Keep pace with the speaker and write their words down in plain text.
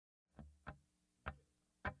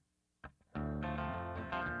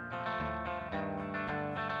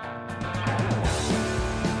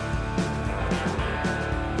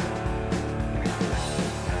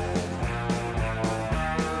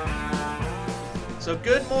So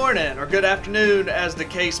good morning or good afternoon, as the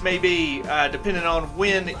case may be, depending on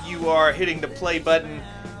when you are hitting the play button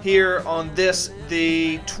here on this,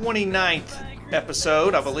 the 29th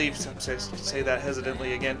episode, I believe, say that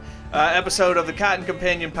hesitantly again, episode of the Cotton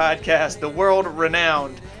Companion Podcast, the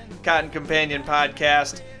world-renowned Cotton Companion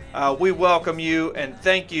Podcast. We welcome you and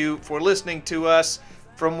thank you for listening to us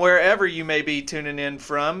from wherever you may be tuning in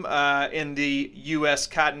from in the U.S.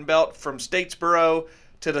 Cotton Belt, from Statesboro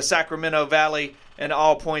to the Sacramento Valley and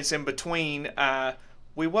all points in between.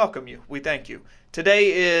 We welcome you. We thank you.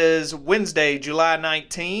 Today is Wednesday, July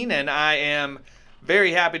 19, and I am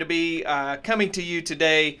very happy to be coming to you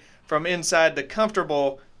today from inside the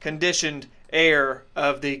comfortable, conditioned air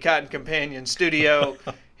of the Cotton Companion studio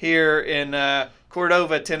here in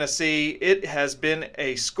Cordova, Tennessee. It has been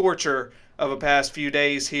a scorcher of the past few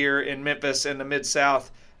days here in Memphis and the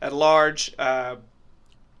Mid-South at large. I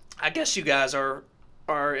guess you guys are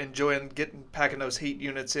enjoying packing those heat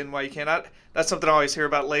units in while you can. That's something I always hear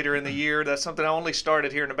about later in the year. That's something I only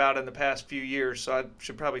started hearing about in the past few years, so I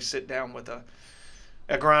should probably sit down with a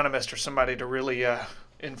agronomist or somebody to really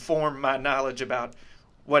inform my knowledge about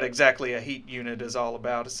what exactly a heat unit is all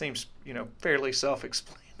about. It seems, fairly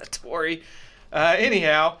self-explanatory.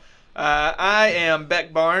 Anyhow, I am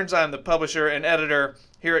Beck Barnes. I'm the publisher and editor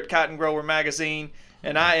here at Cotton Grower Magazine,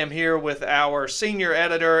 and I am here with our senior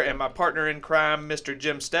editor and my partner in crime, Mr.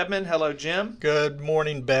 Jim Stedman. Hello, Jim. Good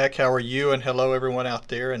morning, Beck. How are you? And hello, everyone out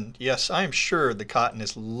there. And yes, I'm sure the cotton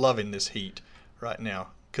is loving this heat right now,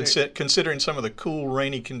 considering some of the cool,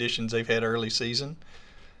 rainy conditions they've had early season.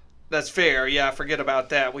 That's fair. Yeah, I forget about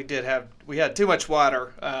that. We had too much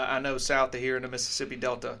water, I know, south of here in the Mississippi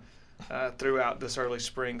Delta throughout this early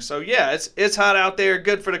spring. So, yeah, it's hot out there.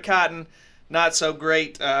 Good for the cotton. Not so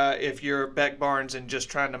great if you're Beck Barnes and just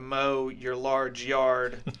trying to mow your large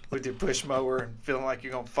yard with your push mower and feeling like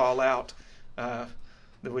you're going to fall out,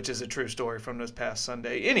 which is a true story from this past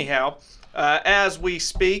Sunday. Anyhow, as we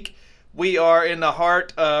speak, we are in the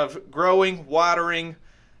heart of growing, watering,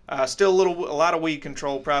 still a lot of weed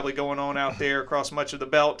control probably going on out there across much of the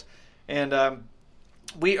belt. And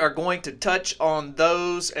we are going to touch on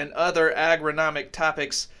those and other agronomic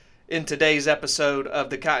topics in today's episode of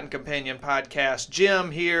the Cotton Companion Podcast. Jim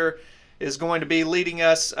here is going to be leading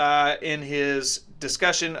us in his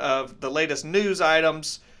discussion of the latest news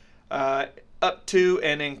items up to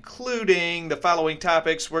and including the following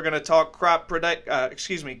topics. We're going to talk crop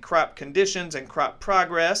conditions and crop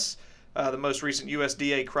progress. The most recent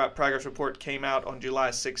USDA crop progress report came out on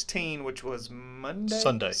July 16, which was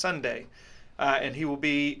Sunday. And he will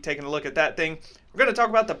be taking a look at that thing. We're going to talk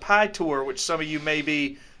about the Pie Tour, which some of you may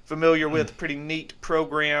be familiar with. Pretty neat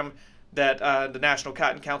program that the National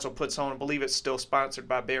Cotton Council puts on. I believe it's still sponsored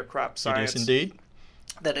by Bayer Crop Science. It is indeed.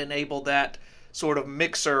 That enable that sort of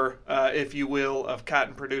mixer, if you will, of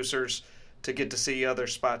cotton producers to get to see other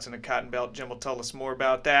spots in the Cotton Belt. Jim will tell us more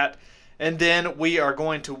about that. And then we are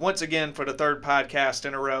going to, once again, for the third podcast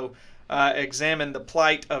in a row, examine the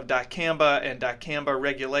plight of Dicamba and Dicamba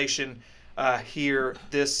regulation here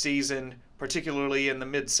this season, particularly in the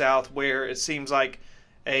Mid-South, where it seems like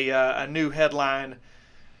a new headline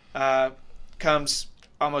comes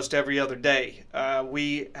almost every other day.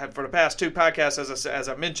 We have, for the past two podcasts, as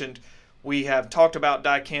I mentioned, we have talked about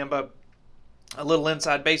Dicamba. A little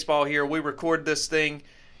inside baseball here. We record this thing,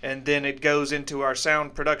 and then it goes into our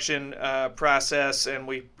sound production process, and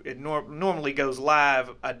it normally goes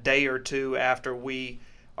live a day or two after we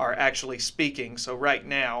are actually speaking. So right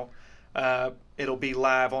now, it'll be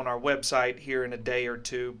live on our website here in a day or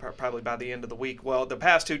two, probably by the end of the week. Well, the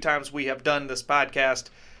past two times we have done this podcast,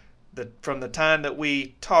 from the time that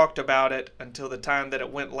we talked about it until the time that it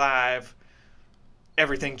went live,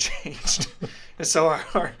 everything changed. And so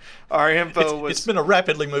our info was... It's been a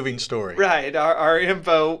rapidly moving story. Right. Our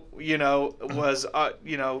info, was,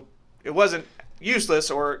 it wasn't useless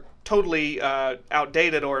or totally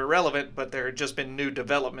outdated or irrelevant, but there had just been new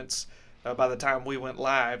developments by the time we went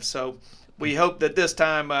live. So we hope that this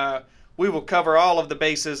time we will cover all of the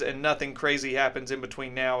bases and nothing crazy happens in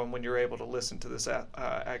between now and when you're able to listen to this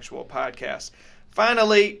actual podcast.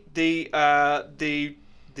 Finally, the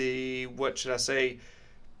what should I say,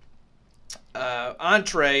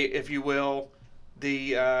 entree, if you will,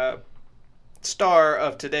 the star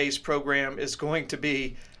of today's program is going to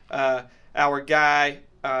be our guy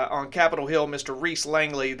on Capitol Hill, Mr. Reese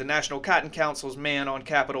Langley, the National Cotton Council's man on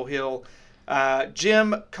Capitol Hill.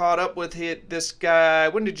 Jim caught up with this guy.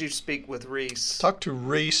 When did you speak with Reese? Talked to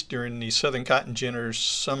Reese during the Southern Cotton Ginners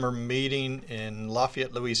summer meeting in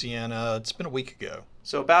Lafayette, Louisiana. It's been a week ago.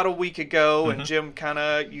 So about a week ago, and Jim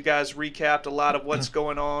you guys recapped a lot of what's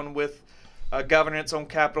going on with governance on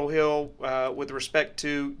Capitol Hill with respect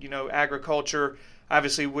to, agriculture.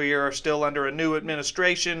 Obviously, we are still under a new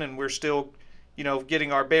administration, and we're still,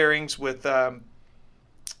 getting our bearings with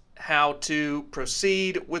how to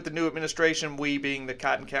proceed with the new administration, we being the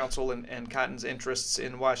Cotton Council and Cotton's interests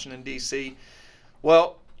in Washington, D.C.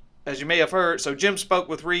 Well, as you may have heard, so Jim spoke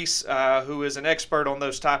with Reese, who is an expert on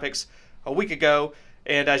those topics, a week ago,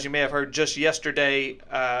 and as you may have heard just yesterday,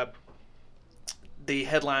 the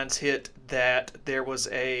headlines hit that there was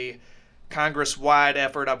a Congress-wide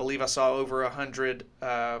effort. I believe I saw over 100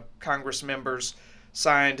 Congress members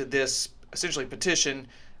signed this essentially petition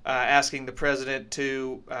asking the president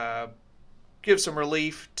to give some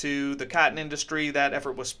relief to the cotton industry. That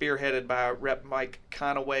effort was spearheaded by Rep. Mike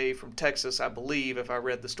Conaway from Texas, I believe, if I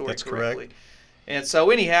read the story That's correctly. Correct. And so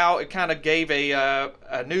anyhow, it kind of gave a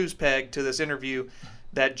news peg to this interview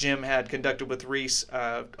that Jim had conducted with Reese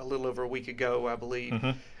a little over a week ago, I believe.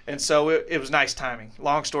 Mm-hmm. And so it was nice timing.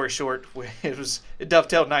 Long story short, it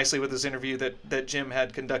dovetailed nicely with this interview that Jim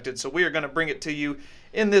had conducted. So we are going to bring it to you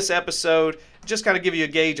in this episode, just kind of give you a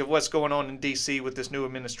gauge of what's going on in D.C. with this new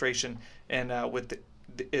administration and with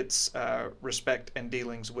its respect and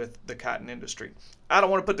dealings with the cotton industry. I don't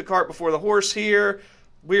want to put the cart before the horse here.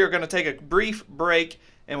 We are going to take a brief break,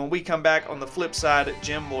 and when we come back on the flip side,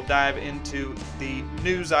 Jim will dive into the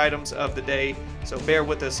news items of the day. So bear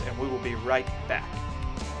with us, and we will be right back.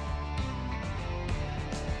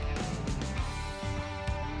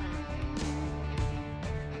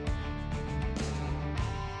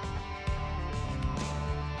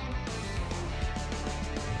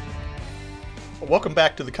 Welcome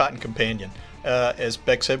back to the Cotton Companion. As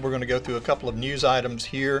Beck said, we're going to go through a couple of news items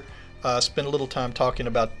here, spend a little time talking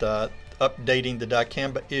about updating the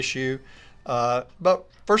Dicamba issue. But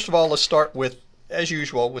first of all, let's start with, as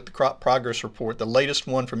usual, with the crop progress report, the latest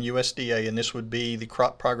one from USDA, and this would be the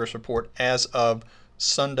crop progress report as of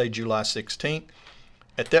Sunday, July 16th.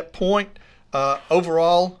 At that point,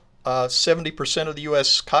 overall, 70% of the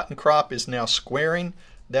U.S. cotton crop is now squaring.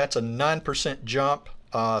 That's a 9% jump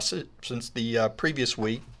since the previous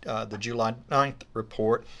week, the July 9th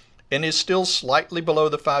report, and is still slightly below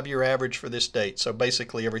the 5-year average for this date. So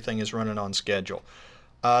basically everything is running on schedule.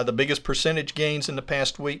 The biggest percentage gains in the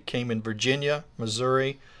past week came in Virginia,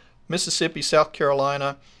 Missouri, Mississippi, South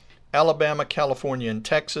Carolina, Alabama, California, and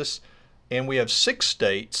Texas. And we have 6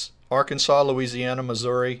 states, Arkansas, Louisiana,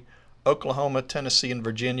 Missouri, Oklahoma, Tennessee, and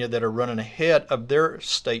Virginia, that are running ahead of their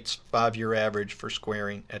state's 5-year average for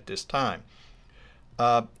squaring at this time.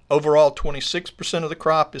 Overall, 26% of the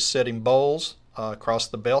crop is setting bowls across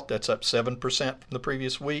the belt. That's up 7% from the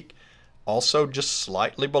previous week. Also just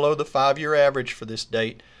slightly below the 5-year average for this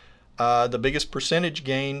date. The biggest percentage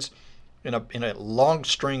gains in a long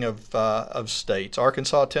string of states: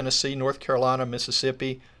 Arkansas, Tennessee, North Carolina,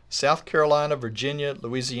 Mississippi, South Carolina, Virginia,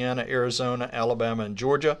 Louisiana, Arizona, Alabama, and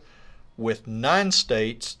Georgia, with 9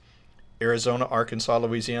 states: Arizona, Arkansas,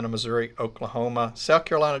 Louisiana, Missouri, Oklahoma, South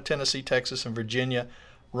Carolina, Tennessee, Texas, and Virginia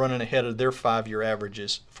running ahead of their 5-year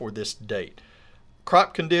averages for this date.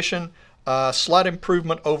 Crop condition, slight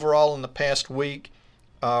improvement overall in the past week.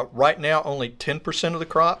 Right now, only 10% of the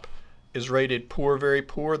crop is rated poor, very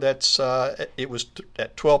poor. That's it was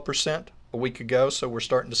at 12% a week ago, so we're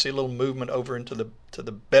starting to see a little movement over into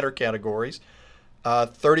the better categories.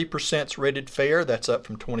 30% is rated fair. That's up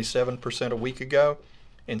from 27% a week ago.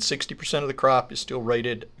 And 60% of the crop is still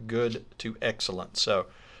rated good to excellent. So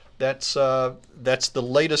that's the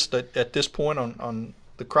latest at this point on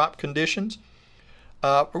the crop conditions.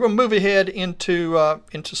 We're going to move ahead into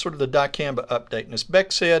sort of the Dicamba update. And as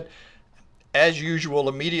Beck said, as usual,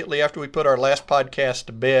 immediately after we put our last podcast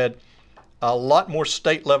to bed, a lot more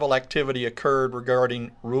state-level activity occurred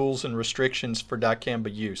regarding rules and restrictions for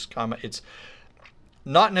Dicamba use. It's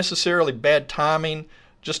not necessarily bad timing,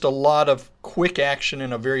 just a lot of quick action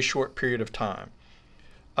in a very short period of time.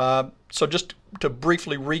 So just to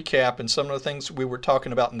briefly recap and some of the things we were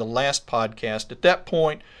talking about in the last podcast, at that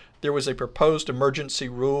point there was a proposed emergency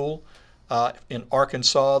rule in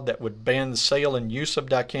Arkansas that would ban the sale and use of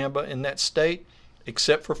Dicamba in that state,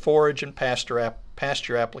 except for forage and pasture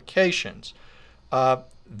applications.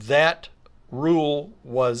 That rule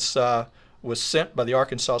was sent by the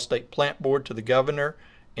Arkansas State Plant Board to the governor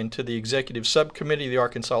and to the executive subcommittee of the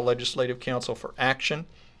Arkansas Legislative Council for action.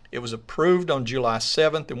 It was approved on July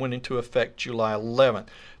 7th and went into effect July 11th.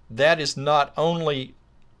 That is not only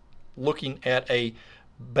looking at a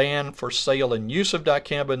ban for sale and use of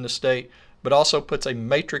Dicamba in the state, but also puts a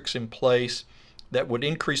matrix in place that would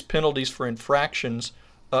increase penalties for infractions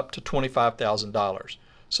up to $25,000.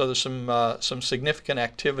 So there's some significant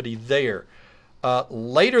activity there.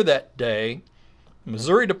 Later that day,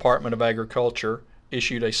 Missouri Department of Agriculture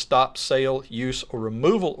issued a stop sale, use, or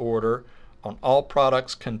removal order on all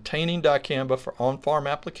products containing dicamba for on-farm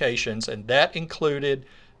applications, and that included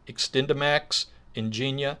XtendiMax,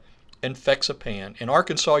 Ingenia, and Fexapan. In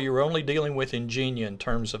Arkansas, you were only dealing with Ingenia in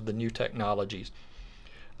terms of the new technologies.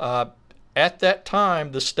 At that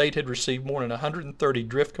time, the state had received more than 130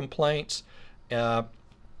 drift complaints, and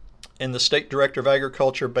the state director of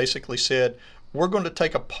agriculture basically said, we're going to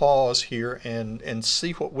take a pause here and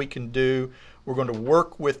see what we can do. We're going to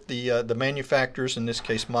work with the manufacturers, in this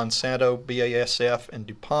case Monsanto, BASF, and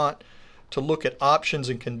DuPont, to look at options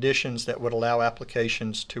and conditions that would allow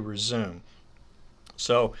applications to resume.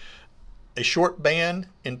 So a short ban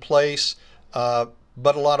in place,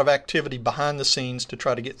 but a lot of activity behind the scenes to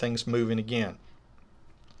try to get things moving again.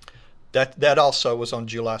 That also was on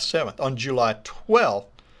July 7th. On July 12th,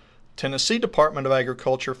 Tennessee Department of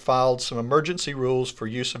Agriculture filed some emergency rules for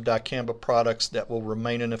use of dicamba products that will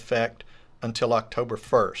remain in effect until October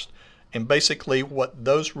 1st. And basically what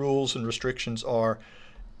those rules and restrictions are,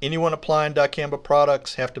 anyone applying dicamba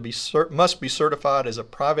products must be certified as a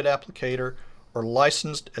private applicator or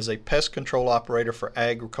licensed as a pest control operator for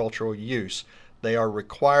agricultural use. They are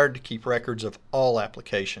required to keep records of all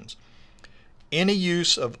applications. Any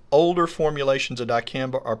use of older formulations of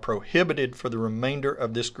dicamba are prohibited for the remainder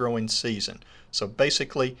of this growing season. So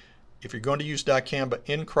basically, if you're going to use dicamba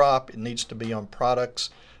in crop, it needs to be on products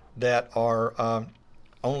that are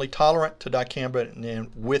only tolerant to dicamba and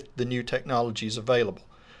with the new technologies available.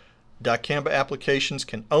 Dicamba applications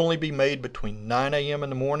can only be made between 9 a.m. in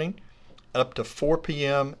the morning up to 4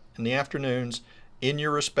 p.m. in the afternoons in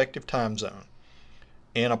your respective time zone.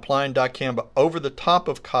 And applying dicamba over the top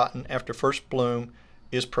of cotton after first bloom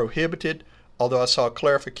is prohibited, although I saw a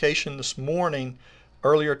clarification this morning,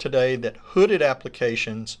 earlier today, that hooded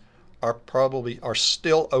applications are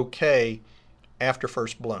still okay after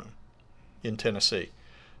first bloom in Tennessee.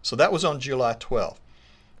 So that was on July 12th.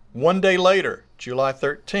 One day later, July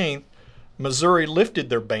 13th, Missouri lifted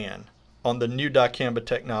their ban on the new dicamba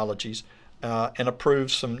technologies and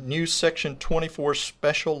approved some new Section 24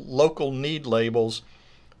 special local need labels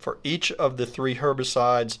for each of the 3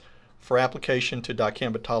 herbicides for application to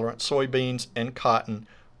dicamba-tolerant soybeans and cotton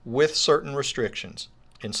with certain restrictions.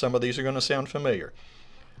 And some of these are going to sound familiar.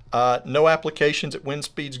 No applications at wind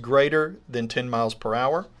speeds greater than 10 miles per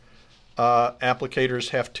hour. Applicators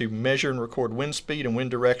have to measure and record wind speed and wind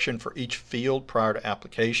direction for each field prior to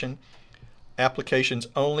application. Applications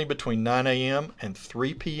only between 9 a.m. and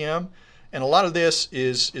 3 p.m. And a lot of this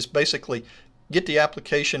is basically get the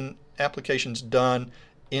applications done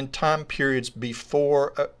in time periods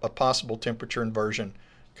before a possible temperature inversion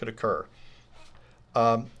could occur.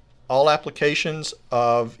 All applications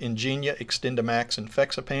of Ingenia, XtendiMax, and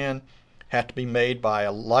Fexapan have to be made by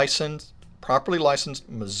a properly licensed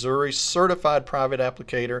Missouri certified private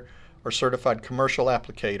applicator or certified commercial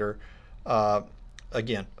applicator,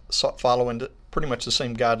 again, following pretty much the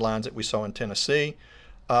same guidelines that we saw in Tennessee.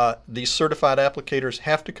 These certified applicators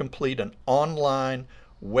have to complete an online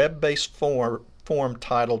web-based form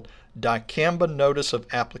titled Dicamba Notice of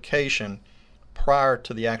Application prior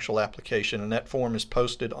to the actual application, and that form is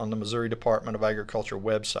posted on the Missouri Department of Agriculture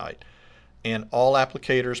website. And all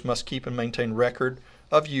applicators must keep and maintain record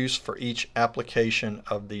of use for each application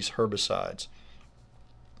of these herbicides.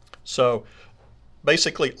 So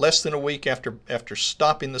basically, less than a week after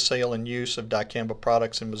stopping the sale and use of dicamba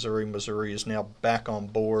products in Missouri, Missouri is now back on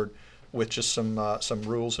board with just some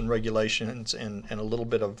rules and regulations and a little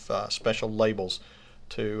bit of special labels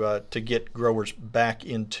to get growers back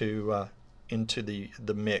into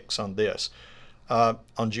the mix on this.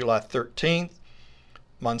 On July 13th,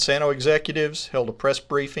 Monsanto executives held a press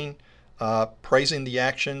briefing praising the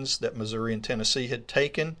actions that Missouri and Tennessee had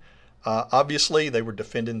taken. Obviously, they were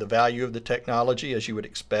defending the value of the technology, as you would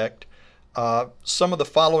expect. Some of the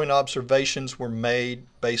following observations were made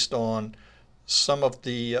based on some of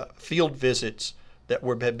the field visits that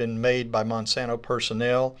had been made by Monsanto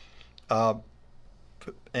personnel.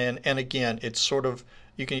 And again, it's sort of,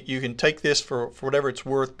 you can take this for whatever it's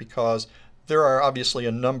worth, because there are obviously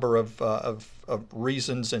a number of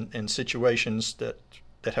reasons and situations that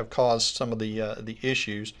have caused some of the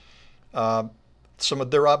issues. Some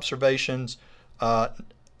of their observations,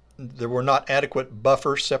 there were not adequate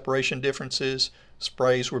buffer separation differences.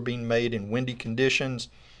 Sprays were being made in windy conditions.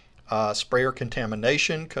 Sprayer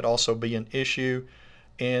contamination could also be an issue.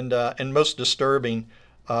 And most disturbing,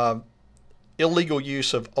 illegal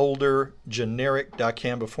use of older generic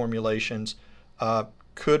dicamba formulations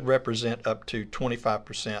could represent up to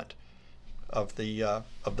 25% of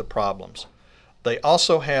the problems. They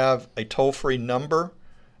also have a toll-free number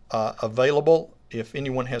available If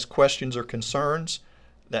anyone has questions or concerns,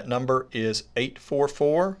 that number is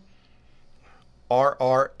 844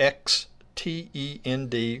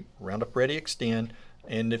 RRXTEND, Roundup Ready Extend.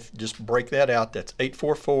 And if just break that out, that's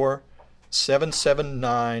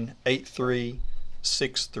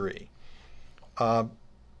 844-779-8363.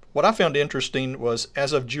 What I found interesting was,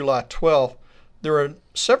 as of July 12th, there are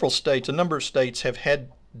several states, a number of states have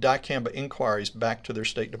had dicamba inquiries back to their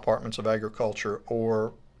state departments of agriculture,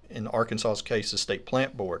 or in Arkansas's case, the State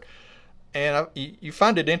Plant Board. And you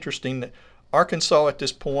find it interesting that Arkansas at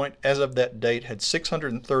this point, as of that date, had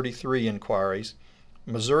 633 inquiries.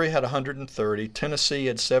 Missouri had 130, Tennessee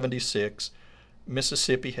had 76,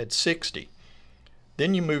 Mississippi had 60.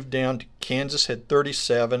 Then you move down to Kansas had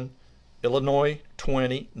 37, Illinois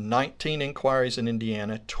 20, 19 inquiries in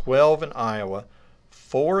Indiana, 12 in Iowa,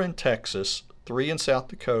 4 in Texas, 3 in South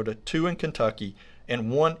Dakota, 2 in Kentucky,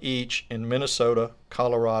 and 1 each in Minnesota,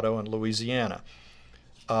 Colorado, and Louisiana.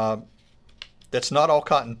 That's not all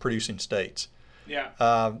cotton-producing states.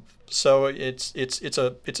 Yeah. So it's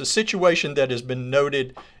a situation that has been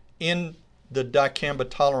noted in the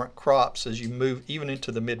dicamba-tolerant crops as you move even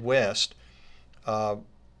into the Midwest.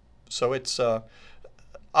 So it's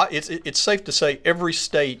safe to say every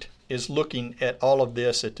state is looking at all of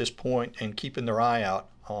this at this point and keeping their eye out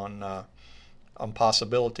on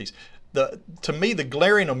possibilities. To me, the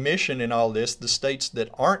glaring omission in all this, the states that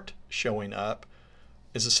aren't showing up,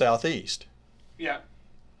 is the Southeast. Yeah.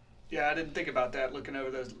 Yeah, I didn't think about that looking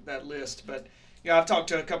over that list. But, I've talked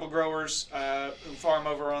to a couple growers who farm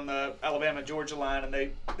over on the Alabama-Georgia line, and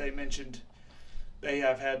they mentioned they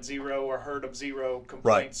have had zero or heard of zero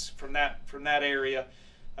complaints from that area.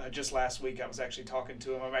 Just last week I was actually talking to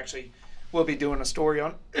them. We'll be doing a story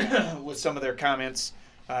on with some of their comments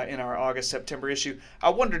in our August-September issue. I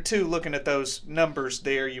wondered, too, looking at those numbers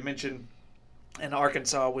there, you mentioned in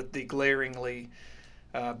Arkansas with the glaringly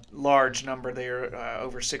large number there,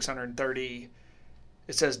 over 630.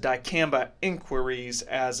 It says dicamba inquiries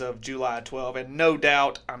as of July 12, and no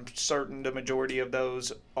doubt, I'm certain the majority of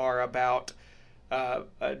those are about a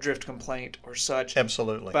drift complaint or such.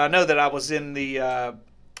 Absolutely. But I know that I was in the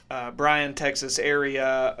Bryan, Texas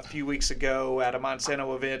area a few weeks ago at a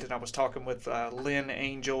Monsanto event, and I was talking with Lynn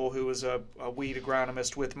Angel, who is a weed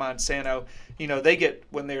agronomist with Monsanto. They get,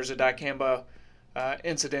 when there's a dicamba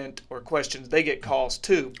incident or questions, they get calls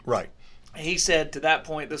too. Right. He said to that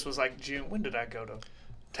point, this was like June. When did I go to?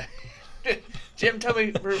 Jim, tell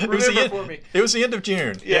me, remember for me. It was the end of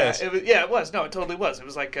June. Yeah, yes. It was. No, it totally was. It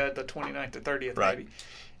was like the 29th or 30th, right. Maybe.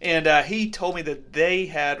 And he told me that they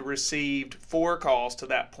had received 4 calls to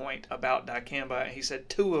that point about dicamba. And he said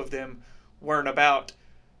 2 of them weren't about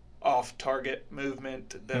off-target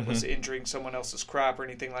movement that was injuring someone else's crop or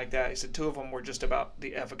anything like that. He said 2 of them were just about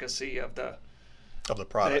the efficacy of the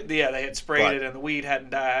product. They had sprayed it and the weed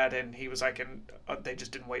hadn't died, and he was like, they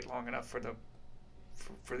just didn't wait long enough for the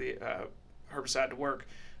herbicide to work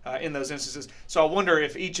in those instances. So I wonder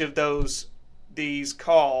if each of these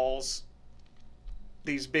calls,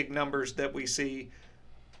 these big numbers that we see,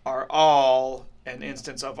 are all an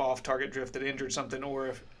instance of off-target drift that injured something, or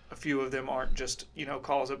if a few of them aren't just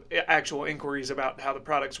calls of actual inquiries about how the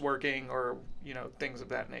product's working, or things of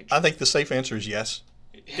that nature. I think the safe answer is yes.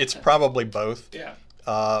 It's probably both. Yeah.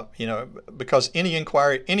 Because any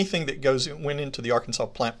inquiry, anything that went into the Arkansas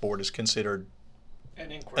Plant Board is considered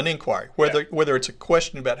an inquiry. Whether it's a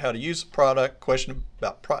question about how to use the product, question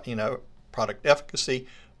about product efficacy,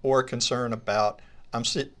 or a concern about I'm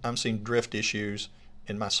seeing drift issues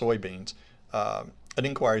in my soybeans. An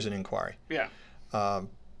inquiry is an inquiry. Yeah. And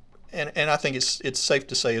I think it's safe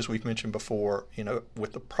to say, as we've mentioned before,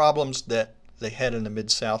 with the problems that they had in the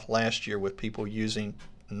Mid-South last year with people using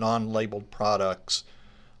non-labeled products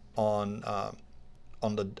on the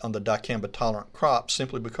dicamba-tolerant crops,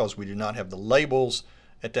 simply because we do not have the labels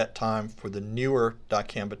at that time for the newer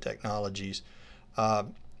dicamba technologies. I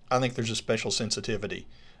think there's a special sensitivity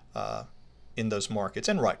in those markets,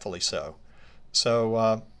 and rightfully so.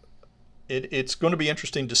 So it's going to be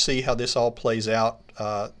interesting to see how this all plays out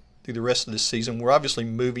through the rest of this season. We're obviously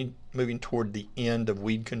moving toward the end of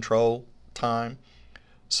weed control time.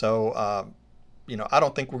 So, I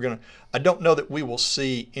don't think I don't know that we will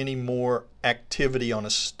see any more activity on a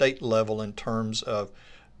state level in terms of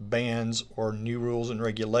bans or new rules and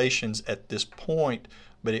regulations at this point.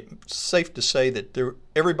 But it's safe to say that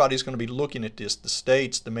everybody's going to be looking at this, the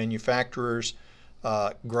states, the manufacturers,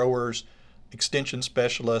 growers, extension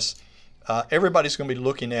specialists. Everybody's going to be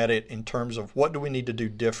looking at it in terms of what do we need to do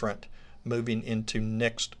different moving into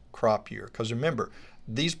next crop year. Because remember,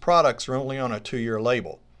 these products are only on a 2-year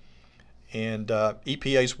label, and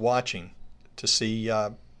EPA's watching to see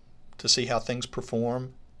to see how things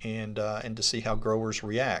perform and to see how growers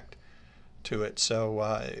react to it.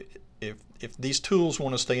 So if these tools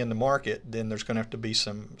want to stay in the market, then there's going to have to be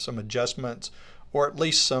some adjustments, or at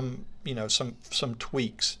least some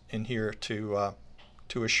tweaks in here to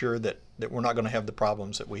assure that we're not going to have the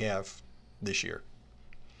problems that we have this year.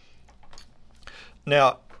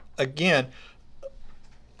 Now, again,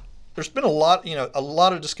 there's been a lot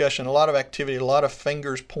of discussion, a lot of activity, a lot of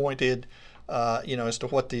fingers pointed, as to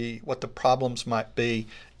what the problems might be.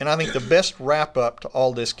 And I think the best wrap up to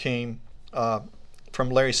all this came from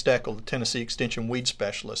Larry Steckel, the Tennessee Extension weed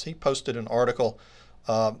specialist. He posted an article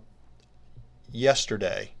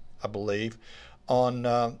yesterday, I believe, on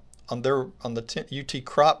the UT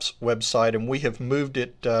Crops website, and we have moved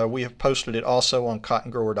it. We have posted it also on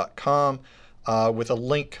cottongrower.com with a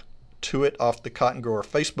link to it off the Cotton Grower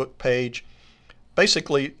Facebook page.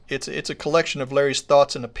 Basically, it's a collection of Larry's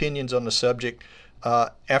thoughts and opinions on the subject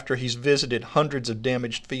after he's visited hundreds of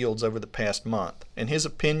damaged fields over the past month. In his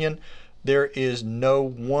opinion, there is no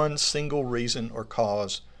one single reason or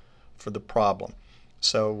cause for the problem.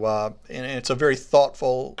 So, and it's a very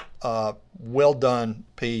thoughtful, well done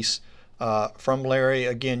piece from Larry.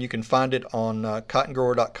 Again, you can find it on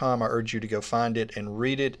cottongrower.com. I urge you to go find it and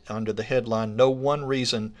read it under the headline, "No One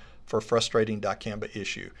Reason for a Frustrating Dicamba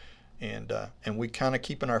Issue." And we kind of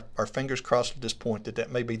keeping our fingers crossed at this point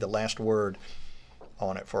that may be the last word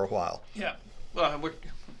on it for a while. Yeah. Well,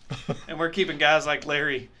 we're keeping guys like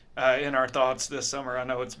Larry in our thoughts this summer. I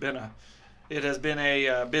know it has been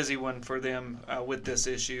a busy one for them with this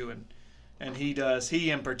issue, and he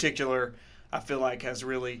in particular, I feel like has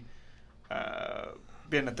really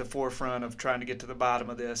been at the forefront of trying to get to the bottom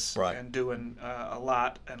of this, right, and doing a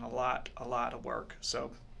lot of work. So,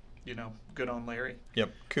 good on Larry.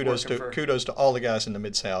 Yep. Kudos to all the guys in the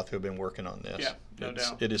Mid-South who have been working on this. Yeah, no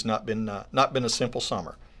doubt. It has not been a simple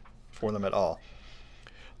summer for them at all.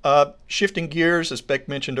 Shifting gears, as Beck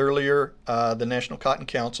mentioned earlier, the National Cotton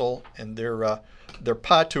Council and their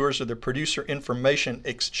PI tours, or their Producer Information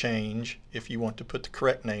Exchange, if you want to put the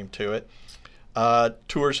correct name to it.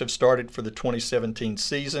 Tours have started for the 2017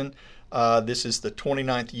 season. This is the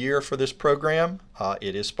 29th year for this program.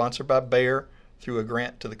 It is sponsored by Bayer through a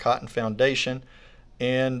grant to the Cotton Foundation.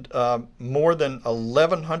 And more than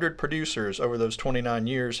 1,100 producers over those 29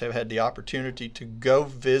 years have had the opportunity to go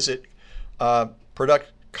visit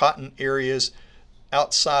cotton areas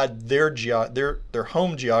outside their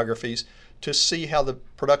home geographies to see how the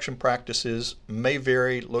production practices may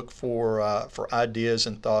vary, look for ideas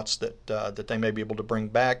and thoughts that they may be able to bring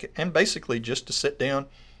back, and basically just to sit down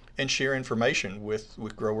and share information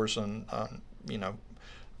with growers on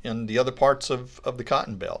in the other parts of the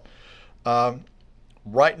cotton belt.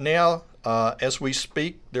 Right now, as we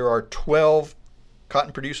speak, there are 12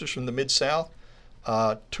 cotton producers from the Mid-South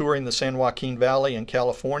touring the San Joaquin Valley in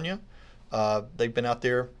California. They've been out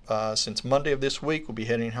there since Monday of this week. We'll be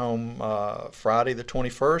heading home Friday the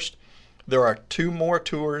 21st. There are 2 more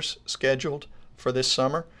tours scheduled for this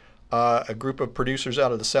summer. A group of producers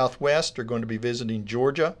out of the Southwest are going to be visiting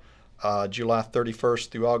Georgia July 31st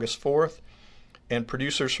through August 4th. And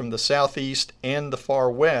producers from the Southeast and the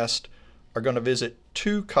Far West are going to visit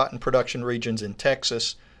 2 cotton production regions in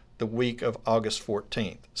Texas the week of August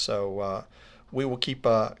 14th. So we will keep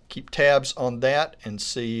tabs on that and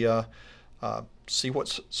see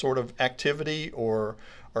what sort of activity or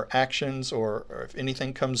actions or if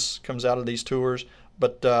anything comes out of these tours.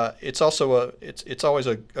 But it's also it's always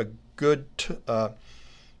a good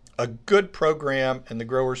program, and the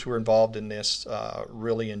growers who are involved in this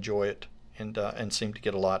really enjoy it and seem to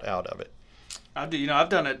get a lot out of it. I do. I've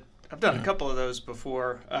done it. I've done a couple of those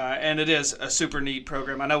before, and it is a super neat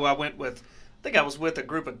program. I know I was with a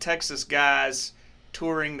group of Texas guys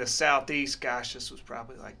touring the Southeast. Gosh, this was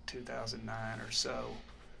probably like 2009 or so.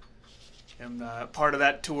 And part of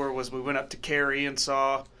that tour was we went up to Cary and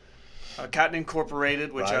saw Cotton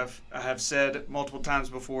Incorporated, which right. I have said multiple times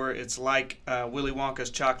before. It's like Willy Wonka's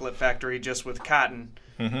chocolate factory, just with cotton.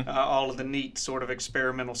 Mm-hmm. All of the neat sort of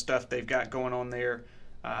experimental stuff they've got going on there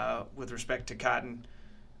with respect to cotton.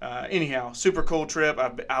 Anyhow, super cool trip.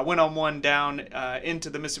 I went on one down into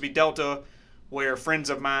the Mississippi Delta where friends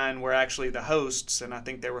of mine were actually the hosts, and I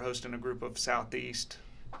think they were hosting a group of Southeast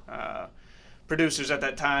producers at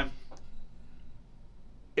that time.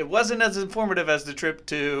 It wasn't as informative as the trip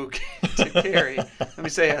to Cary. Let me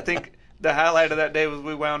say, I think the highlight of that day was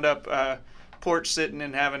we wound up porch sitting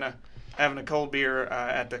and having a cold beer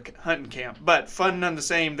at the hunting camp. But fun none the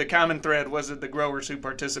same. The common thread was that the growers who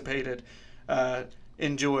participated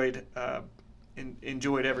enjoyed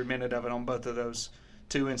every minute of it on both of those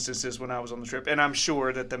 2 instances when I was on the trip. And I'm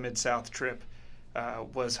sure that the Mid-South trip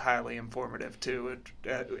was highly informative too,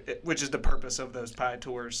 which is the purpose of those pie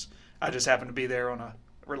tours. I just happened to be there on a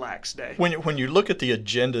relaxed day. When you look at the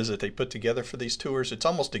agendas that they put together for these tours, it's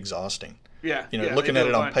almost exhausting. Yeah, looking at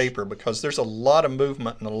it on paper, because there's a lot of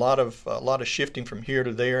movement and a lot of shifting from here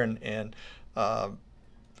to there, and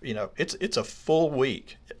it's a full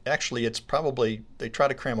week. Actually, it's probably, they try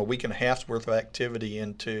to cram a week and a half's worth of activity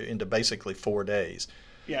into basically 4 days.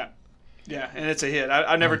 Yeah, and it's a hit.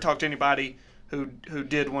 I never talked to anybody who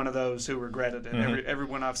did one of those who regretted it.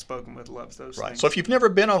 Everyone I've spoken with loves those things. So if you've never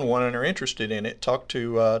been on one and are interested in it, talk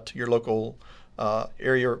to your local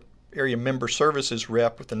area member services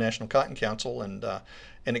rep with the National Cotton Council and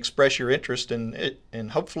express your interest in it,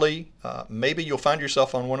 and hopefully maybe you'll find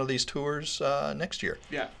yourself on one of these tours next year.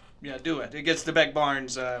 Yeah, do it. It gets the Beck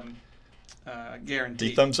Barnes guarantee.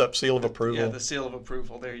 The thumbs up seal of approval. Yeah, the seal of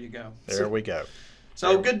approval. There you go. There we go.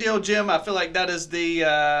 So good deal, Jim. I feel like that is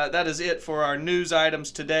it for our news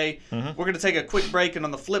items today. We're going to take a quick break, and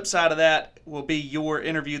on the flip side of that will be your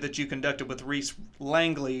interview that you conducted with Reese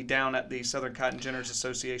Langley down at the Southern Cotton Ginners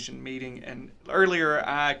Association meeting. And earlier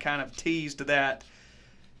I kind of teased that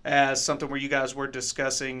as something where you guys were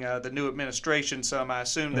discussing the new administration some. I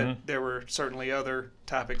assume that there were certainly other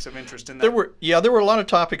topics of interest in that. There were a lot of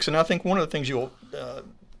topics, and I think one of the things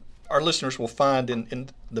our listeners will find in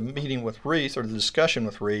the meeting with Reese, or the discussion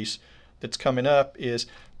with Reese that's coming up, is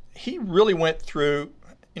he really went through,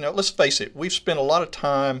 let's face it, we've spent a lot of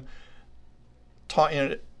time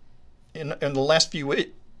in the last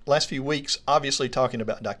few weeks obviously talking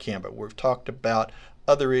about dicamba. We've talked about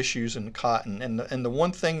other issues in cotton, and the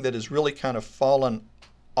one thing that has really kind of fallen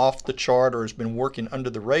off the chart or has been working under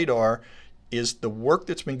the radar is the work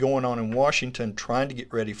that's been going on in Washington trying to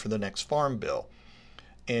get ready for the next farm bill.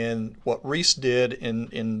 And what Reese did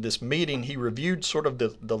in this meeting, he reviewed sort of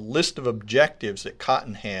the list of objectives that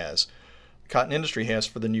cotton industry has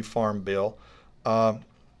for the new farm bill,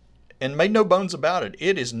 and made no bones about it.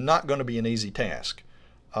 It is not going to be an easy task.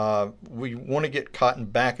 We want to get cotton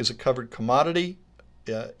back as a covered commodity,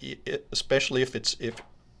 especially if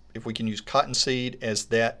we can use cottonseed as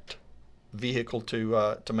that vehicle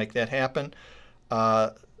to make that happen.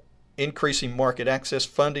 Increasing market access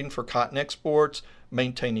funding for cotton exports,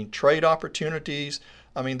 maintaining trade opportunities.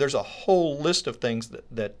 I mean, there's a whole list of things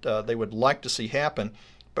that they would like to see happen,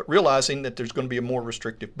 but realizing that there's going to be a more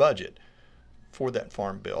restrictive budget for that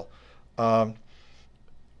farm bill. One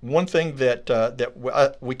thing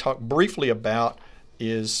that we talked briefly about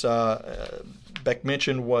is, Beck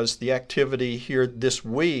mentioned, was the activity here this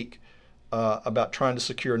week about trying to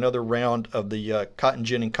secure another round of the cotton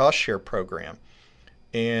ginning cost share program.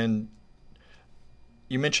 And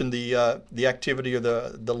you mentioned the activity or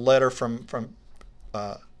the letter from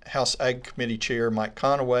House Ag Committee Chair Mike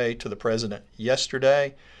Conaway to the President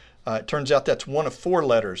yesterday. It turns out that's one of 4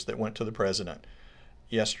 letters that went to the President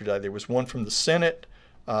yesterday. There was one from the Senate.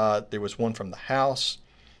 There was one from the House.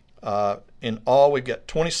 In all, we've got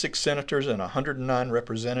 26 senators and 109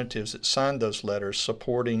 representatives that signed those letters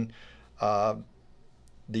supporting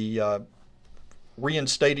the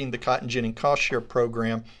reinstating the cotton ginning cost share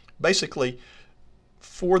program, basically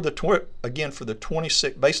for the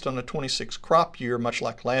 26, based on the 26 crop year, much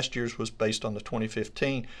like last year's was based on the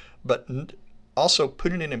 2015, but also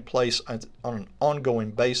putting it in place on an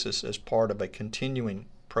ongoing basis as part of a continuing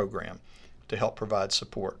program to help provide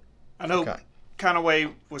support. I know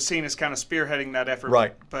Conaway was seen as kind of spearheading that effort,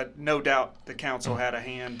 right? But no doubt the council had a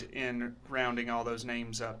hand in rounding all those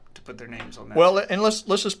names up to put their names on that. Well, and let's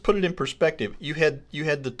just put it in perspective. You had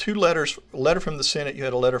the 2 letters, a letter from the Senate, you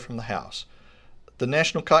had a letter from the House. The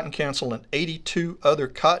National Cotton Council and 82 other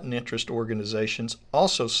cotton interest organizations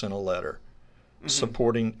also sent a letter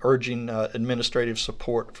urging administrative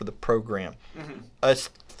support for the program. A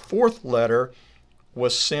 4th letter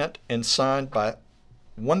was sent and signed by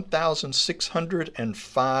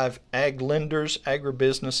 1,605 ag lenders,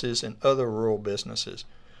 agribusinesses, and other rural businesses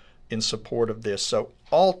in support of this. So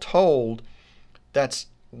all told, that's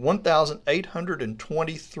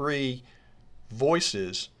 1,823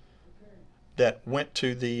 voices that went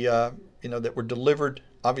to the, that were delivered,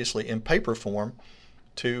 obviously in paper form,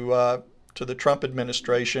 to the Trump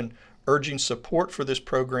administration, urging support for this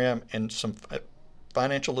program and some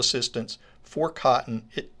financial assistance for cotton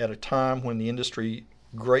at a time when the industry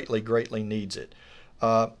greatly needs it.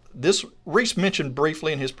 Reese mentioned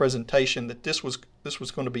briefly in his presentation that this was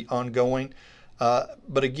going to be ongoing,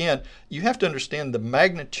 but again, you have to understand the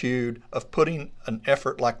magnitude of putting an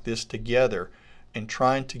effort like this together and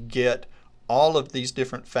trying to get all of these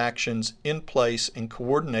different factions in place and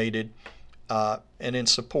coordinated and in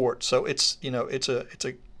support. So it's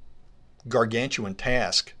a gargantuan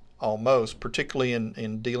task almost, particularly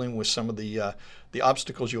in dealing with some of the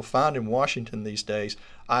obstacles you'll find in Washington these days.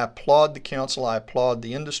 I applaud the council. I applaud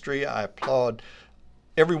the industry. I applaud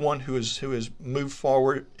everyone who has moved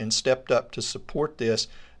forward and stepped up to support this.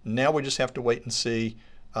 Now we just have to wait and see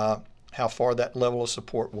how far that level of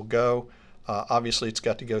support will go. Obviously, it's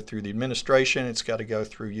got to go through the administration. It's got to go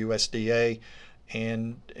through USDA.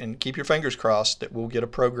 And keep your fingers crossed that we'll get a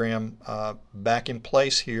program back in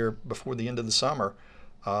place here before the end of the summer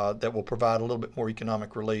that will provide a little bit more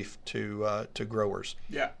economic relief to growers.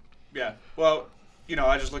 Yeah. Well,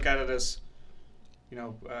 I just look at it as,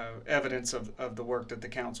 evidence of the work that the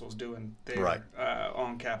council is doing there Right.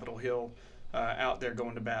 On Capitol Hill, out there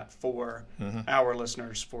going to bat for our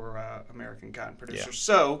listeners, for American cotton producers.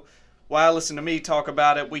 Yeah. So while listen to me talk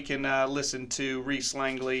about it, we can listen to Reese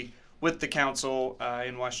Langley with the council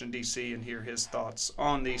in Washington, D.C., and hear his thoughts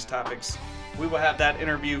on these topics. We will have that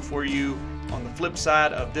interview for you on the flip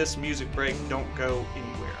side of this music break. Don't go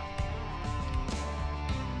anywhere.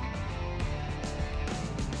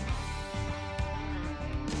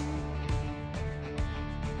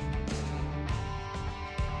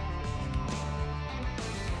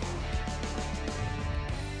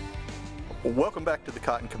 Well, welcome back to the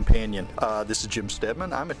Cotton Companion. This is Jim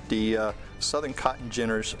Stedman. I'm at the Southern Cotton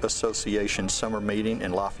Ginners Association summer meeting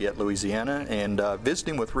in Lafayette, Louisiana, and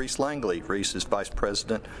visiting with Reese Langley. Reese is Vice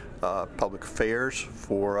President, Public Affairs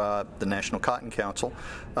for the National Cotton Council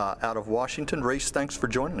out of Washington. Reese, thanks for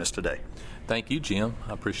joining us today. Thank you, Jim.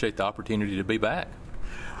 I appreciate the opportunity to be back.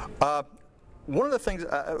 One of the things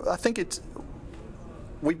I think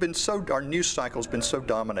our news cycle's been so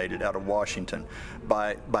dominated out of Washington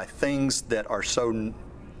by things that are so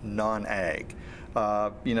non-ag.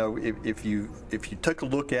 If you took a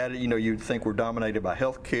look at it, you'd think we're dominated by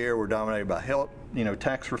health care, we're dominated by health,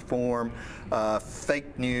 tax reform,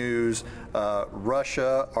 fake news,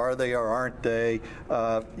 Russia, are they or aren't they?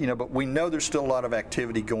 But we know there's still a lot of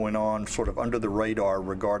activity going on sort of under the radar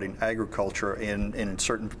regarding agriculture and in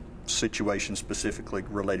certain situations specifically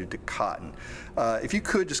related to cotton. If you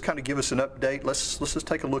could just kind of give us an update, let's just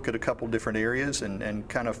take a look at a couple different areas and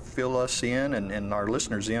kind of fill us in and our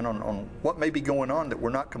listeners in on what may be going on that we're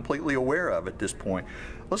not completely aware of at this point.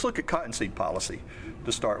 Let's look at cottonseed policy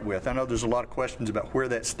to start with. I know there's a lot of questions about where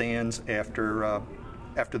that stands after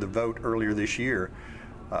the vote earlier this year.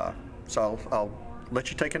 So I'll let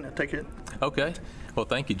you take it. Okay. Well,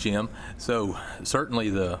 thank you, Jim. So certainly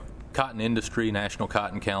the cotton industry, National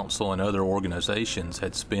Cotton Council, and other organizations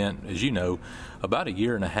had spent, as you know, about a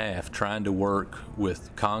year and a half trying to work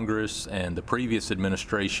with Congress and the previous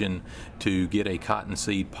administration to get a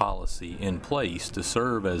cottonseed policy in place to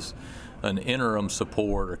serve as an interim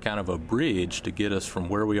support or kind of a bridge to get us from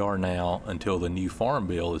where we are now until the new Farm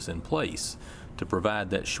Bill is in place to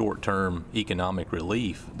provide that short-term economic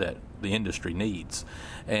relief that the industry needs.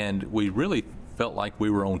 And we really felt like we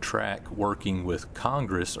were on track working with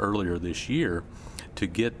Congress earlier this year to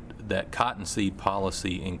get that cottonseed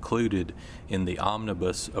policy included in the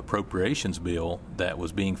omnibus appropriations bill that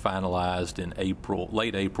was being finalized in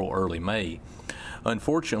late April, early May.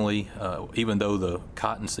 Unfortunately, even though the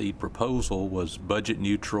cottonseed proposal was budget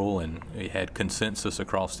neutral and it had consensus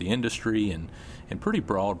across the industry and pretty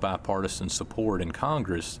broad bipartisan support in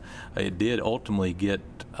Congress, it did ultimately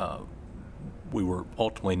we were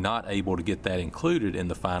ultimately not able to get that included in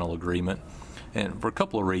the final agreement, and for a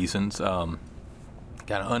couple of reasons, kind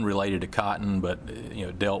of unrelated to cotton, but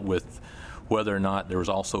dealt with whether or not there was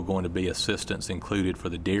also going to be assistance included for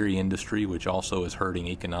the dairy industry, which also is hurting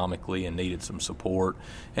economically and needed some support,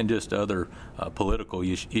 and just other political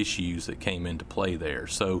issues that came into play there.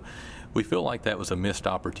 So we feel like that was a missed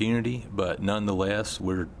opportunity, but nonetheless,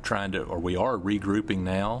 we are regrouping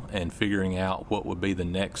now and figuring out what would be the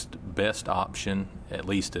next best option, at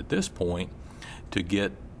least at this point, to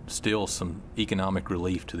get still some economic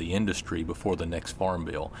relief to the industry before the next Farm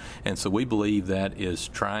Bill. And so we believe that is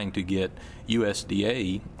trying to get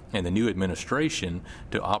USDA and the new administration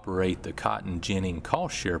to operate the cotton ginning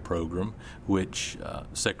cost share program, which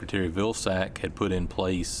Secretary Vilsack had put in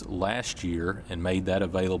place last year and made that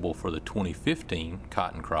available for the 2015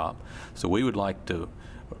 cotton crop. So we would like to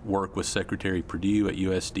work with Secretary Perdue at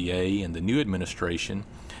USDA and the new administration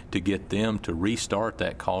to get them to restart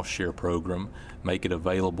that cost share program, make it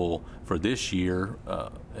available for this year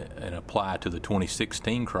and apply to the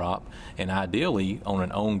 2016 crop, and ideally on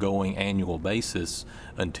an ongoing annual basis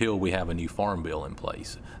until we have a new Farm Bill in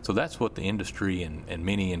place. So that's what the industry and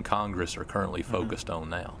many in Congress are currently focused on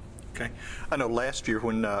now. Okay. I know last year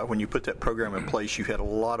when you put that program in place, you had a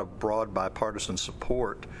lot of broad bipartisan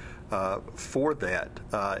support for that.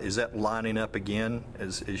 Is that lining up again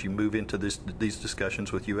as you move into these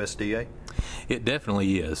discussions with USDA? It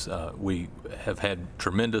definitely is. We have had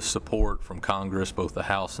tremendous support from Congress, both the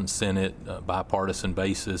House and Senate, bipartisan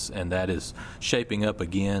basis, and that is shaping up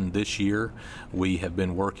again this year. We have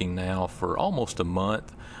been working now for almost a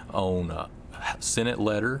month on a Senate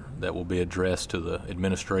letter that will be addressed to the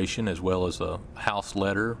administration, as well as a House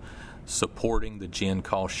letter supporting the GIN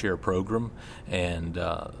cost share program, and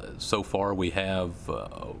so far we have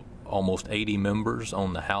almost 80 members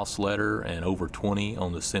on the House letter and over 20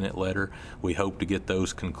 on the Senate letter. We hope to get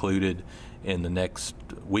those concluded in the next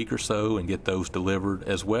week or so and get those delivered,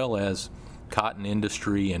 as well as cotton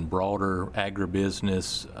industry and broader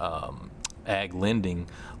agribusiness ag lending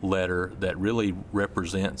letter that really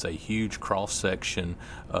represents a huge cross-section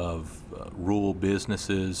of rural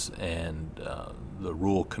businesses and the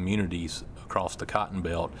rural communities across the Cotton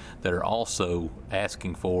Belt that are also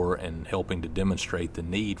asking for and helping to demonstrate the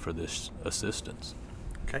need for this assistance.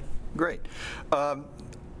 Okay, great.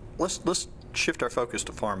 Let's shift our focus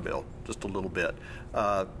to Farm Bill just a little bit.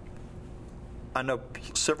 I know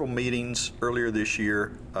several meetings earlier this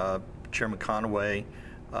year, Chairman Conaway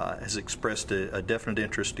has expressed a definite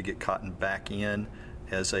interest to get cotton back in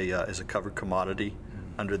as a covered commodity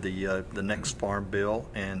under the next Farm Bill,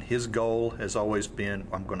 and his goal has always been,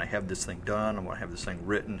 I'm going to have this thing done, I'm going to have this thing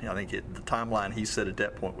written. I think the timeline he said at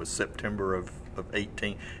that point was September of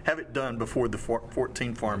 18. Have it done before the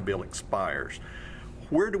 14 Farm Bill expires.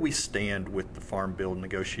 Where do we stand with the Farm Bill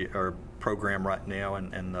program right now,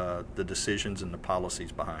 and the decisions and the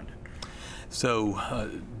policies behind it?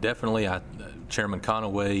 So definitely, Chairman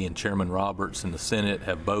Conaway and Chairman Roberts in the Senate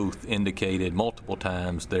have both indicated multiple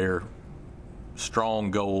times their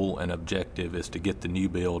strong goal and objective is to get the new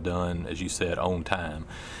bill done, as you said, on time.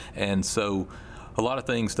 And so a lot of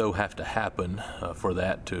things, though, have to happen for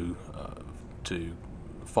that to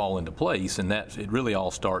fall into place, and that it really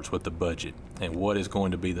all starts with the budget and what is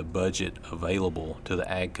going to be the budget available to the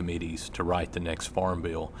ag committees to write the next Farm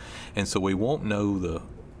Bill. And so we won't know the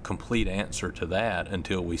complete answer to that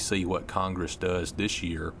until we see what Congress does this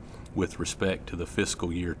year with respect to the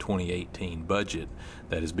fiscal year 2018 budget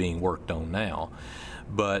that is being worked on now.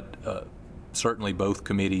 But certainly both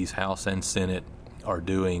committees, House and Senate, are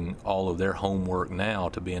doing all of their homework now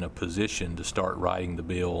to be in a position to start writing the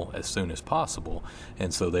bill as soon as possible.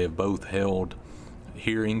 And so they have both held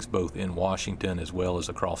hearings both in Washington as well as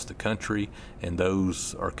across the country, and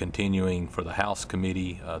those are continuing for the House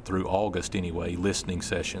committee through August anyway, listening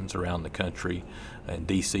sessions around the country, and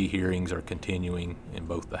D.C. hearings are continuing in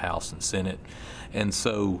both the House and Senate. And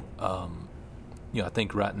so I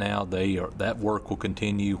think right now that work will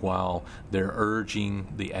continue while they're urging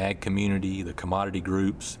the ag community, the commodity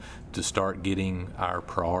groups, to start getting our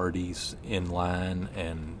priorities in line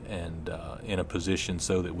and in a position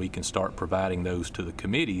so that we can start providing those to the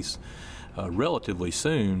committees relatively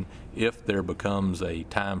soon, if there becomes a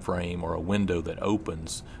time frame or a window that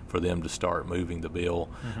opens for them to start moving the bill.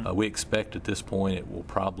 Mm-hmm. We expect at this point it will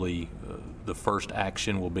probably, the first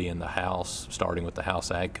action will be in the House, starting with the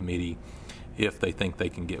House Ag Committee, if they think they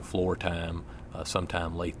can get floor time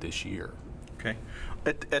sometime late this year. Okay.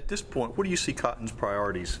 At this point, what do you see cotton's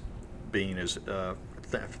priorities being as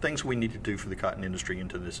things we need to do for the cotton industry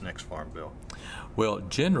into this next Farm Bill? Well,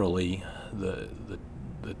 generally, the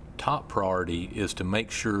top priority is to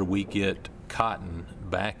make sure we get cotton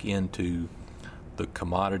back into the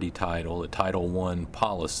commodity title, the Title I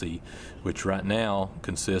policy, which right now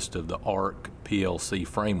consists of the ARC PLC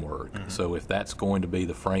framework. Mm-hmm. So if that's going to be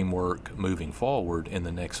the framework moving forward in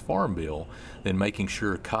the next Farm Bill, then making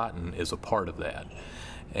sure cotton is a part of that.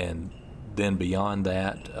 And then beyond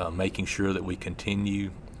that, making sure that we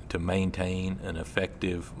continue to maintain an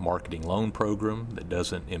effective marketing loan program that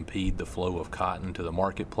doesn't impede the flow of cotton to the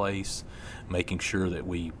marketplace, making sure that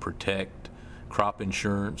we protect crop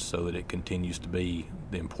insurance so that it continues to be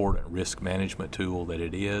the important risk management tool that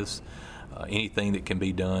it is. Anything that can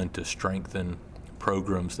be done to strengthen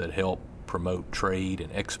programs that help promote trade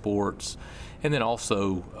and exports, and then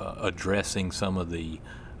also addressing some of the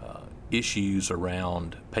issues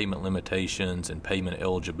around payment limitations and payment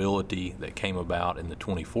eligibility that came about in the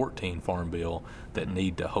 2014 Farm Bill that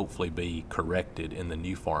need to hopefully be corrected in the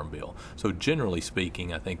new Farm Bill. So generally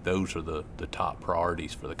speaking, I think those are the top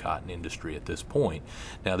priorities for the cotton industry at this point.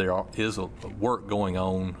 Now there is a work going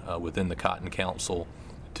on within the Cotton Council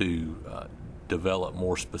to develop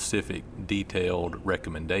more specific, detailed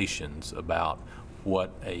recommendations about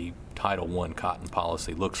what a Title I cotton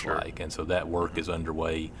policy looks Sure. like. And so that work is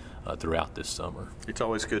underway throughout this summer. It's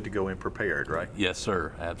always good to go in prepared, right? Yes,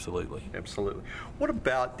 sir. Absolutely. Absolutely. What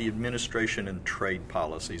about the administration and trade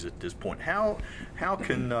policies at this point? How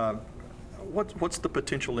can what's the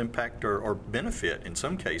potential impact or benefit in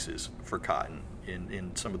some cases for cotton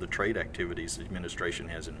in some of the trade activities the administration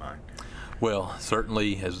has in mind? Well,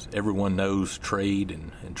 certainly, as everyone knows, trade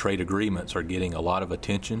and trade agreements are getting a lot of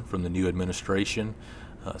attention from the new administration.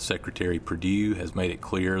 Secretary Perdue has made it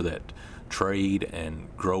clear that trade and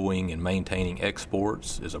growing and maintaining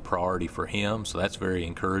exports is a priority for him, so that's very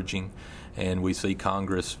encouraging. And we see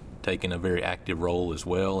Congress taking a very active role as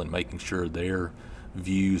well in making sure their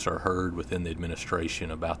views are heard within the administration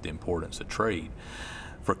about the importance of trade.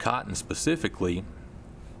 For cotton specifically,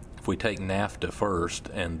 if we take NAFTA first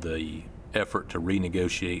and the effort to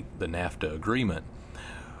renegotiate the NAFTA agreement,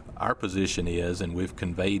 our position is, and we've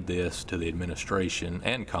conveyed this to the administration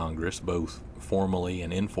and Congress, both formally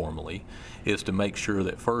and informally, is to make sure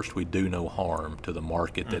that first we do no harm to the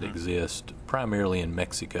market that exists primarily in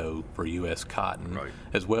Mexico for U.S. cotton, right,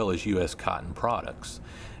 as well as U.S. cotton products.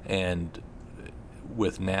 And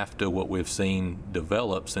with NAFTA, what we've seen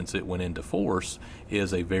develop since it went into force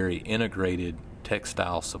is a very integrated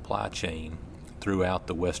textile supply chain throughout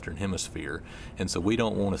the Western Hemisphere. And so we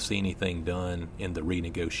don't want to see anything done in the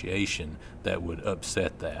renegotiation that would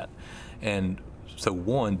upset that. And so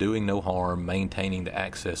one, doing no harm, maintaining the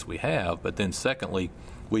access we have, but then secondly,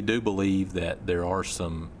 we do believe that there are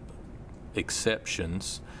some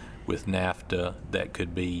exceptions with NAFTA that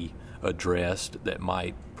could be addressed that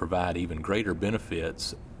might provide even greater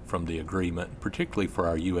benefits from the agreement, particularly for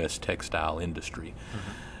our U.S. textile industry.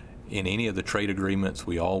 In any of the trade agreements,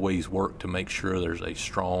 we always work to make sure there's a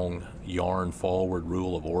strong yarn forward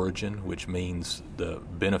rule of origin, which means the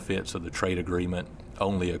benefits of the trade agreement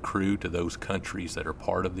only accrue to those countries that are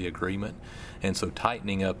part of the agreement. And so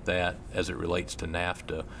tightening up that as it relates to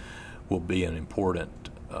NAFTA will be an important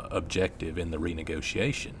objective in the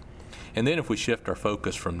renegotiation. And then if we shift our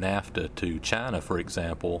focus from NAFTA to China, for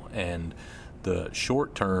example, and the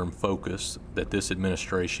short-term focus that this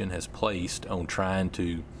administration has placed on trying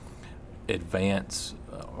to advance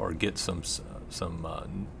or get some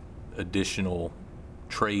additional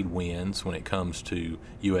trade wins when it comes to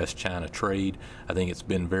U.S.-China trade. I think it's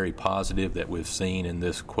been very positive that we've seen in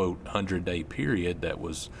this, quote, 100-day period that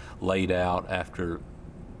was laid out after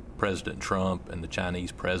President Trump and the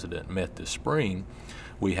Chinese president met this spring.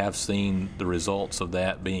 We have seen the results of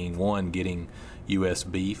that being, one, getting U.S.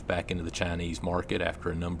 beef back into the Chinese market after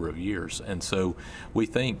a number of years. And so we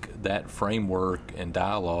think that framework and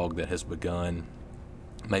dialogue that has begun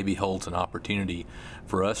maybe holds an opportunity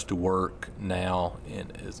for us to work now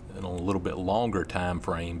in a little bit longer time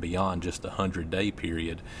frame beyond just the 100-day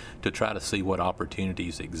period to try to see what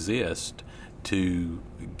opportunities exist to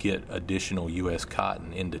get additional U.S.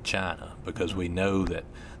 cotton into China, because we know that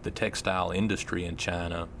the textile industry in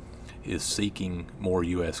China is seeking more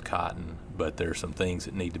U.S. cotton, but there are some things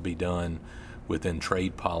that need to be done within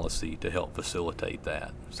trade policy to help facilitate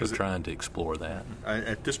that. So trying to explore that.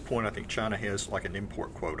 At this point, I think China has like an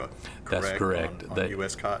import quota, correct? That's correct. On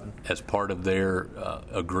U.S. cotton? As part of their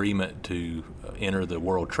agreement to enter the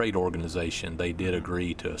World Trade Organization, they did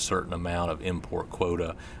agree to a certain amount of import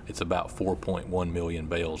quota. It's about 4.1 million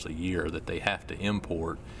bales a year that they have to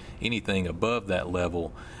import. Anything above that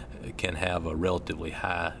level can have a relatively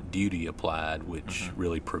high duty applied, which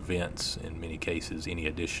really prevents, in many cases, any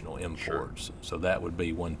additional imports. Sure. So that would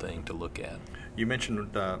be one thing to look at. You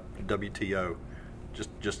mentioned WTO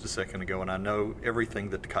just a second ago, and I know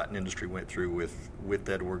everything that the cotton industry went through with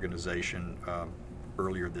that organization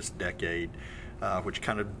earlier this decade, which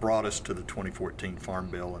kind of brought us to the 2014 Farm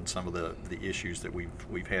Bill and some of the issues that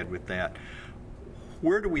we've had with that.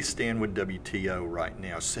 Where do we stand with WTO right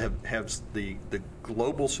now? Has the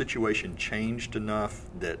global situation changed enough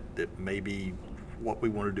that maybe what we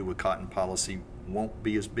want to do with cotton policy won't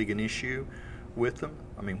be as big an issue with them?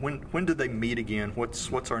 I mean, when do they meet again?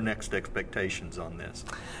 What's our next expectations on this?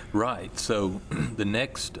 Right. So the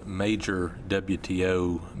next major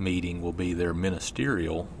WTO meeting will be their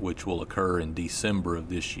ministerial, which will occur in December of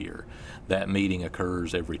this year. That meeting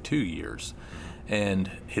occurs every 2 years.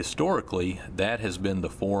 And historically, that has been the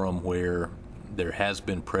forum where there has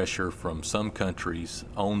been pressure from some countries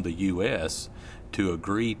on the U.S. to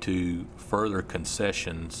agree to further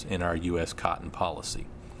concessions in our U.S. cotton policy.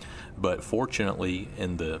 But fortunately,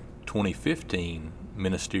 in the 2015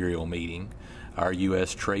 ministerial meeting, our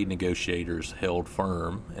U.S. trade negotiators held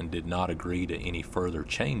firm and did not agree to any further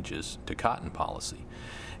changes to cotton policy.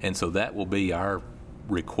 And so that will be our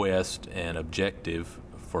request and objective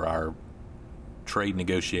for our trade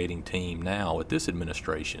negotiating team now with this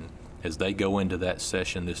administration as they go into that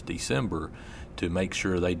session this December to make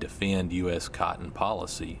sure they defend U.S. cotton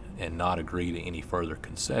policy and not agree to any further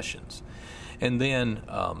concessions. And then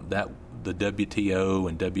that the WTO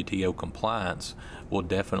and WTO compliance will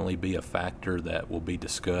definitely be a factor that will be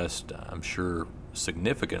discussed, I'm sure,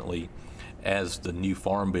 significantly as the new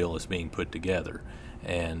Farm Bill is being put together.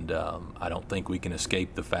 And I don't think we can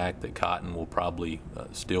escape the fact that cotton will probably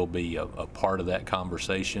still be a part of that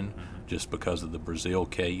conversation just because of the Brazil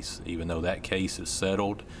case. Even though that case is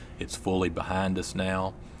settled, it's fully behind us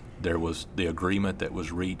now. There was the agreement that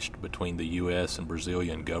was reached between the U.S. and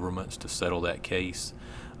Brazilian governments to settle that case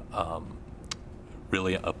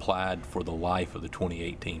really applied for the life of the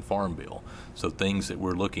 2018 Farm Bill. So things that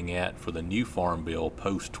we're looking at for the new Farm Bill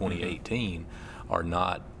post-2018 are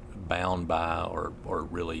not bound by or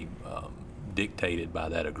really dictated by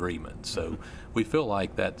that agreement. So we feel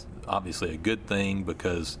like that's obviously a good thing,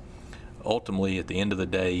 because ultimately at the end of the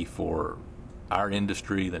day, for our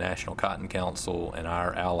industry, the National Cotton Council, and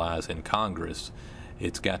our allies in Congress,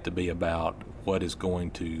 it's got to be about what is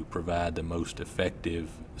going to provide the most effective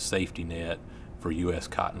safety net for U.S.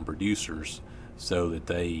 cotton producers so that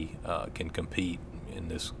they can compete in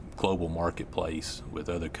this global marketplace with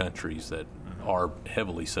other countries that are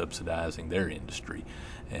heavily subsidizing their industry.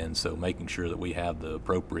 And so making sure that we have the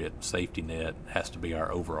appropriate safety net has to be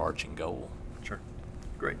our overarching goal. Sure.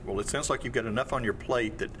 Great. Well, it sounds like you've got enough on your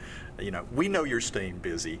plate that, we know you're staying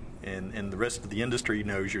busy, and the rest of the industry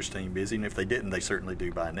knows you're staying busy, and if they didn't, they certainly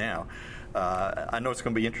do by now. I know it's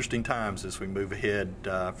going to be interesting times as we move ahead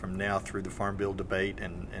from now through the Farm Bill debate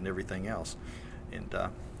and everything else. And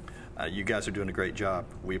you guys are doing a great job.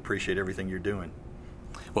 We appreciate everything you're doing.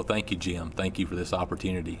 Well, thank you, Jim. Thank you for this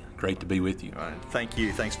opportunity. Great to be with you. All right. Thank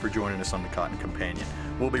you. Thanks for joining us on the Cotton Companion.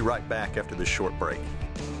 We'll be right back after this short break.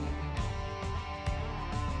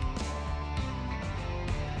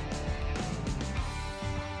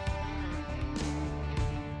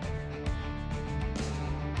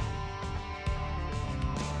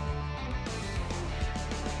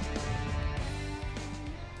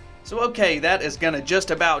 So, okay, that is going to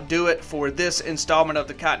just about do it for this installment of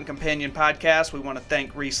the Cotton Companion podcast. We want to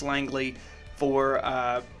thank Reese Langley for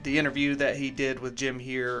the interview that he did with Jim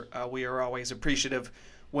here. We are always appreciative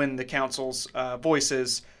when the council's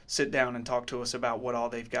voices sit down and talk to us about what all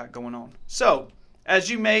they've got going on. So, as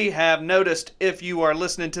you may have noticed, if you are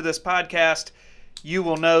listening to this podcast, you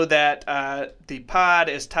will know that the pod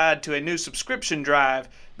is tied to a new subscription drive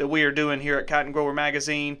that we are doing here at Cotton Grower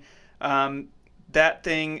Magazine. That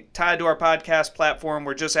thing tied to our podcast platform,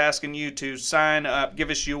 we're just asking you to sign up, give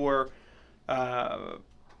us your, I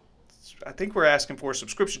think we're asking for a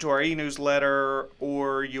subscription to our e-newsletter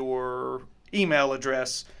or your email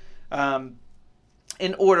address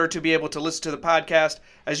in order to be able to listen to the podcast.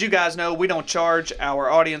 As you guys know, we don't charge our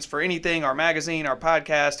audience for anything, our magazine, our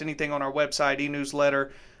podcast, anything on our website,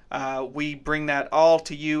 e-newsletter. We bring that all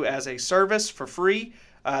to you as a service for free.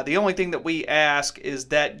 The only thing that we ask is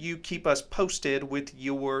that you keep us posted with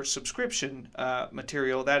your subscription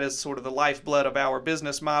material. That is sort of the lifeblood of our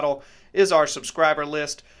business model, is our subscriber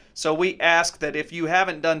list. So we ask that if you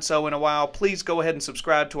haven't done so in a while, please go ahead and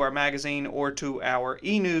subscribe to our magazine or to our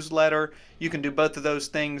e-newsletter. You can do both of those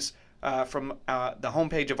things from the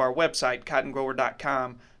homepage of our website,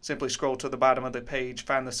 cottongrower.com. Simply scroll to the bottom of the page,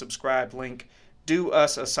 find the subscribe link, do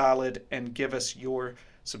us a solid, and give us your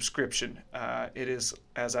subscription. It is,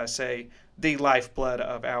 as I say, the lifeblood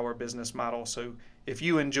of our business model. So if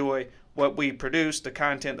you enjoy what we produce, the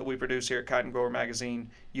content that we produce here at Cotton Grower Magazine,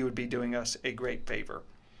 you would be doing us a great favor.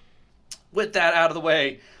 With that out of the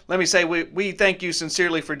way, let me say we thank you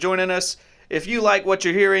sincerely for joining us. If you like what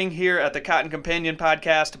you're hearing here at the Cotton Companion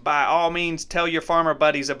podcast, by all means, tell your farmer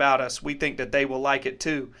buddies about us. We think that they will like it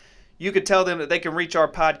too. You could tell them that they can reach our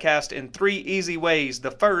podcast in 3 easy ways.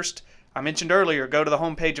 The first, I mentioned earlier, go to the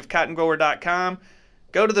homepage of cottongrower.com,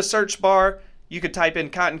 go to the search bar. You could type in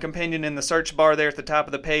Cotton Companion in the search bar there at the top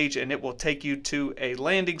of the page, and it will take you to a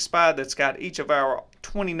landing spot that's got each of our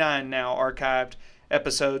 29 now archived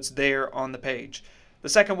episodes there on the page. The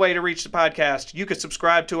second way to reach the podcast, you could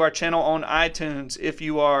subscribe to our channel on iTunes. If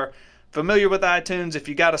you are familiar with iTunes, if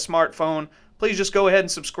you got a smartphone, please just go ahead and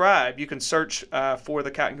subscribe. You can search for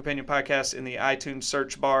the Cotton Companion podcast in the iTunes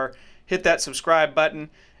search bar, hit that subscribe button.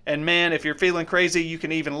 And man, if you're feeling crazy, you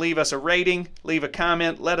can even leave us a rating, leave a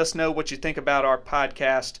comment, let us know what you think about our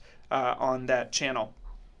podcast on that channel.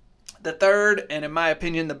 The third, and in my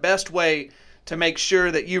opinion, the best way to make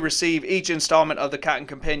sure that you receive each installment of the Cotton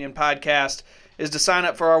Companion podcast is to sign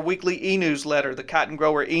up for our weekly e-newsletter, the Cotton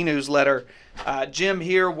Grower e-newsletter. Jim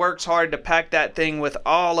here works hard to pack that thing with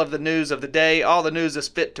all of the news of the day, all the news that's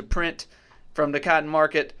fit to print from the cotton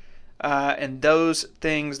market, and those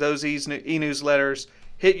things, those e-newsletters,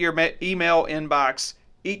 hit your email inbox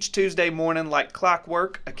each Tuesday morning like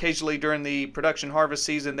clockwork. Occasionally during the production harvest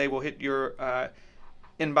season, they will hit your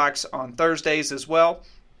inbox on Thursdays as well.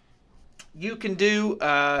 You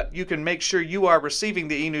can make sure you are receiving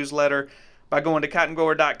the e-newsletter by going to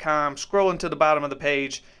cottongrower.com, scrolling to the bottom of the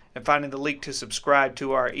page, and finding the link to subscribe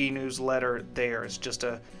to our e-newsletter there. It's just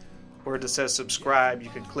a word that says subscribe. You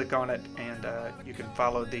can click on it, and you can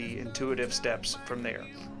follow the intuitive steps from there.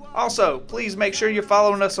 Also, please make sure you're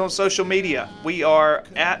following us on social media. We are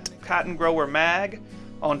at Cotton Grower Mag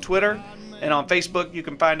on Twitter, and on Facebook you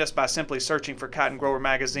can find us by simply searching for Cotton Grower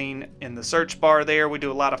Magazine in the search bar there. We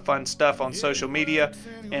do a lot of fun stuff on social media,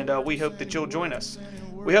 and we hope that you'll join us.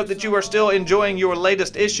 We hope that you are still enjoying your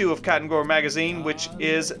latest issue of Cotton Grower Magazine, which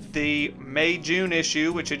is the May-June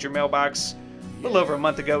issue, which hit your mailbox a little over a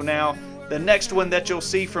month ago now. The next one that you'll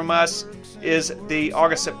see from us is the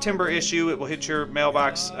August-September issue. It will hit your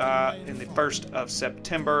mailbox in the 1st of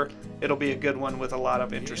September. It'll be a good one with a lot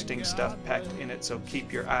of interesting stuff packed in it, so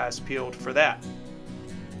keep your eyes peeled for that.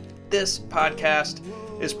 This podcast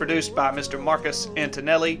is produced by Mr. Marcus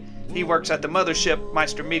Antonelli. He works at the mothership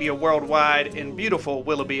Meister Media Worldwide in beautiful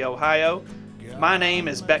Willoughby, Ohio. My name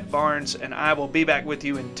is Beck Barnes, and I will be back with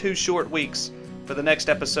you in 2 short weeks for the next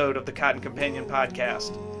episode of the Cotton Companion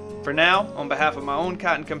podcast. For now, on behalf of my own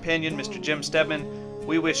cotton companion, Mr. Jim Stedman,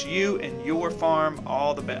 we wish you and your farm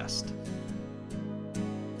all the best.